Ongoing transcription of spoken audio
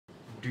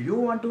Do you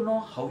want to know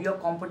how your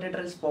competitor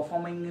is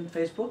performing in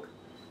Facebook?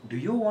 Do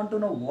you want to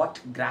know what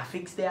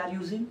graphics they are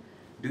using?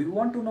 Do you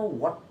want to know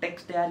what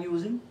text they are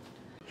using?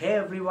 Hey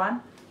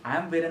everyone, I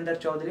am Virender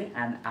Chaudhary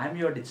and I am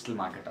your digital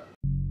marketer.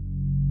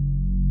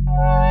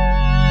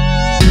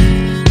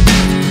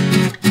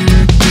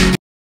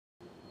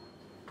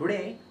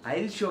 Today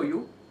I will show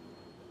you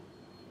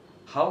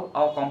how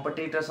our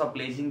competitors are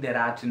placing their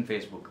ads in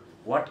Facebook,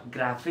 what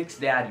graphics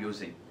they are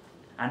using,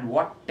 and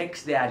what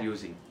text they are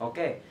using.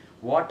 Okay,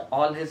 what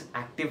all his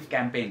active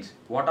campaigns,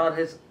 what are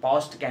his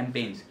past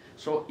campaigns.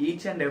 So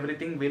each and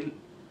everything we'll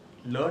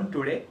learn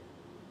today.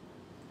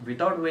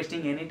 Without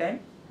wasting any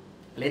time,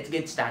 let's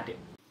get started.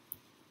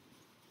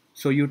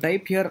 So you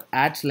type here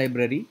ads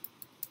library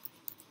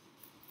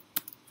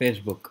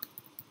Facebook.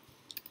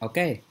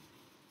 Okay.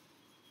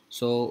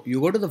 So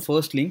you go to the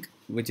first link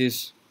which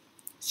is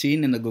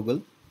seen in the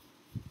Google,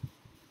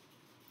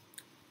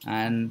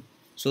 and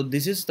so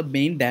this is the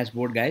main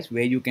dashboard, guys,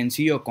 where you can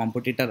see your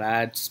competitor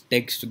ads,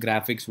 text,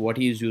 graphics, what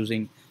he is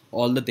using,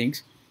 all the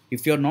things.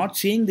 If you're not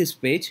seeing this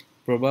page,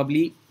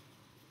 probably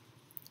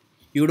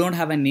you don't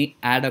have any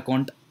ad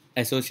account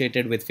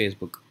associated with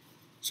Facebook.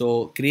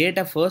 So create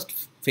a first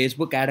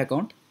Facebook ad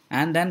account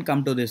and then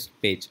come to this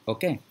page.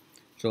 Okay.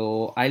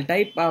 So I'll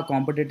type a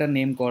competitor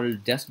name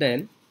called Just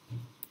Dial.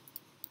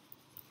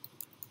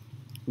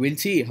 We'll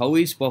see how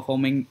he's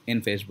performing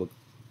in Facebook.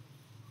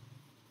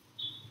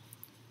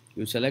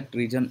 You select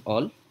region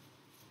all.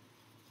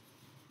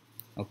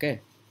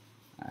 Okay.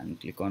 And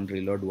click on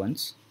reload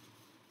once.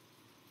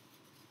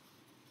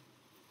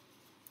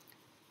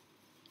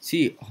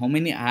 See how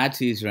many ads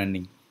he is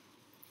running.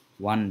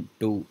 1,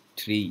 2,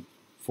 3,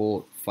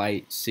 4,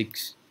 5,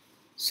 6,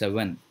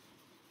 7,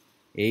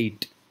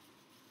 8,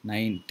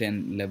 9,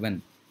 10,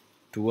 11,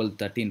 12,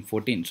 13,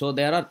 14. So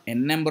there are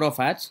n number of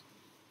ads.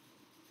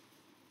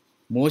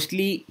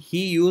 Mostly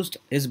he used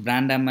his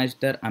brand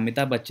ambassador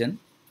Amitabh Bachchan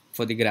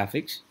for the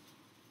graphics.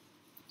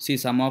 See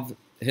some of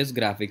his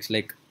graphics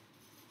like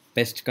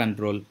pest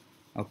control.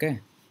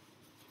 Okay.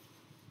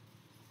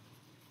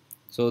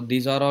 So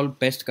these are all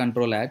pest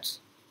control ads.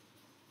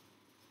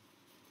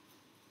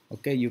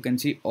 Okay, you can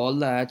see all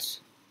the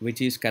ads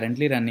which is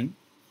currently running.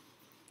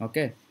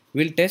 Okay,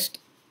 we'll test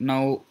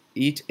now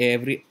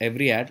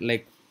every ad.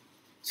 Like,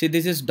 see,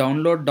 this is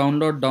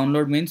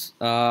download means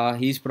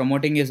he's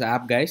promoting his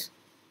app, guys.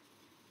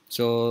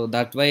 So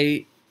that's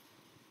why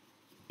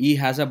he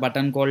has a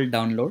button called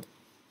download.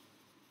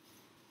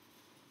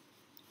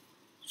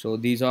 So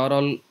these are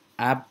all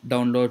app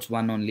downloads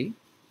one only.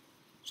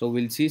 So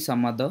we'll see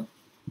some other.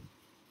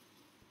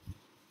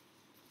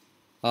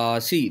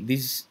 See,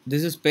 this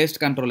is pest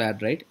control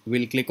ad, right?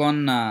 We'll click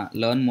on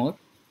learn more.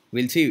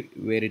 We'll see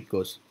where it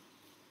goes.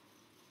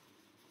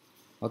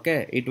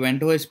 Okay, it went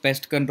to his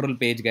pest control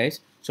page, guys.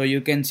 So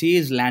you can see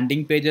his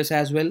landing pages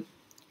as well,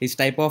 his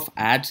type of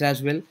ads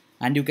as well,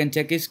 and you can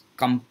check his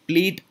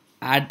complete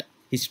ad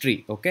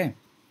history. Okay,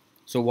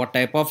 so what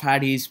type of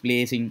ad he is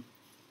placing,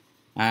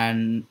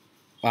 and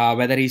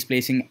whether he's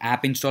placing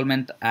app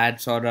installment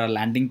ads or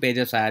landing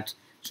pages ads.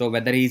 So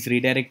whether he's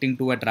redirecting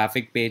to a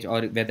traffic page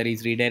or whether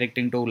he's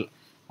redirecting to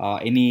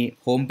any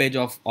home page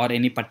of or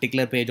any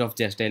particular page of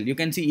Justel, you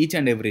can see each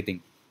and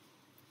everything.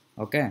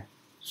 Okay,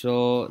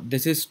 so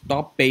this is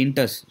top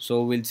painters.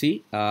 So we'll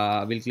see.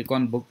 We'll click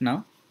on book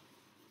now.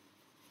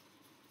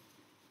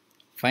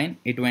 Fine,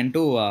 it went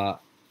to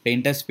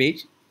painters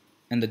page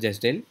in the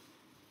Justel.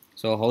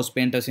 So house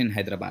painters in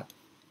Hyderabad.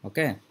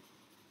 Okay.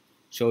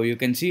 So you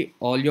can see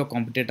all your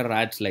competitor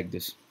ads like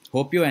this.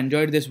 Hope you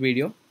enjoyed this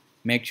video.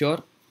 Make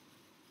sure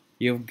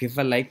you give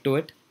a like to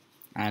it,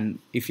 and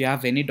if you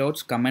have any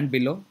doubts, comment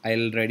below.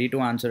 I'll ready to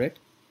answer it.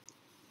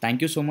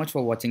 Thank you so much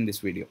for watching this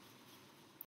video.